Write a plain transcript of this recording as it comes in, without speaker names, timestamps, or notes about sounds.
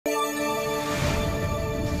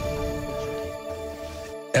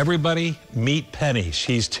Everybody, meet Penny.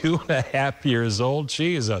 She's 2.5 years old.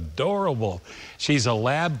 She is adorable. She's a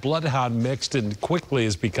lab bloodhound mixed and quickly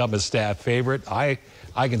has become a staff favorite. I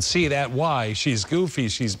can see that why. She's goofy,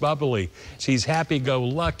 she's bubbly, she's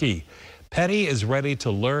happy-go-lucky. Penny is ready to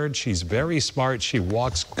learn. She's very smart. She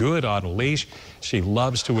walks good on a leash. She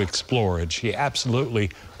loves to explore, and she absolutely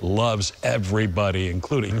loves everybody,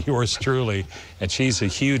 including yours truly. And she's a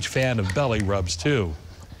huge fan of belly rubs, too.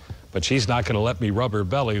 But she's not going to let me rub her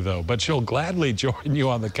belly, though. But she'll gladly join you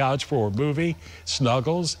on the couch for a movie,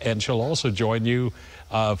 snuggles, and she'll also join you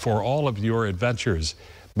for all of your adventures.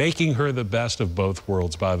 Making her the best of both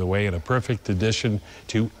worlds, by the way, and a perfect addition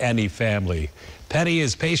to any family. Penny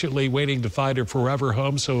is patiently waiting to find her forever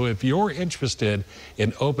home, so if you're interested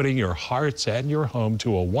in opening your hearts and your home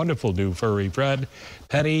to a wonderful new furry friend,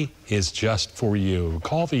 Penny is just for you.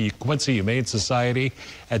 Call the Quincy Humane Society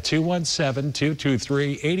at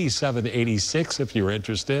 217-223-8786 if you're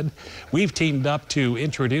interested. We've teamed up to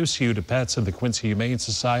introduce you to pets in the Quincy Humane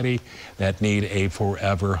Society that need a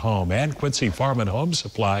forever home. And Quincy Farm and Home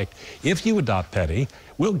Supply, if you adopt Penny,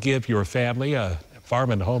 we'll give your family a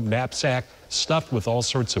farm and home knapsack stuffed with all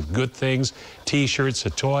sorts of good things, T-shirts, a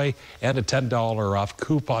toy, and a $10 off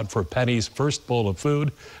coupon for Penny's first bowl of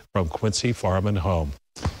food from Quincy Farm and Home.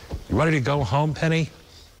 You ready to go home, Penny?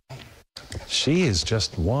 She is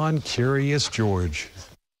just one curious George,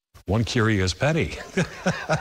 one curious Penny.